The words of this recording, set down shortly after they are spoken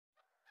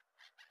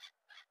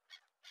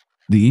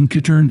The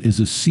Inca Tern is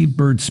a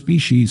seabird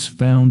species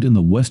found in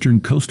the western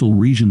coastal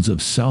regions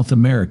of South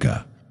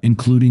America,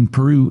 including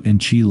Peru and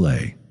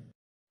Chile.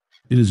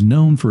 It is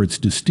known for its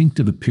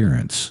distinctive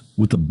appearance,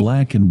 with a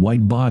black and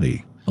white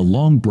body, a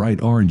long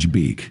bright orange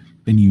beak,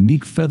 and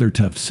unique feather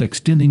tufts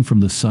extending from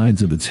the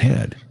sides of its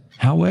head.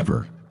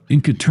 However,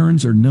 Inca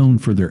Terns are known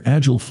for their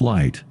agile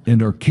flight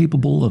and are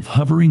capable of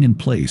hovering in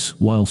place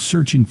while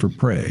searching for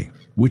prey,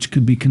 which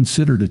could be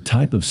considered a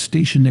type of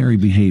stationary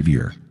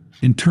behavior.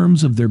 In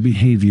terms of their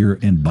behavior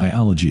and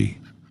biology,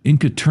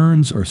 Inca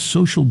Terns are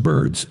social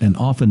birds and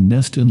often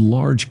nest in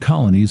large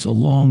colonies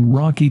along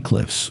rocky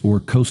cliffs or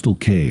coastal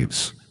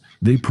caves.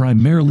 They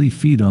primarily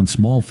feed on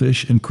small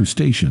fish and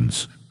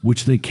crustaceans,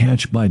 which they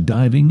catch by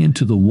diving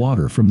into the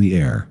water from the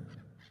air.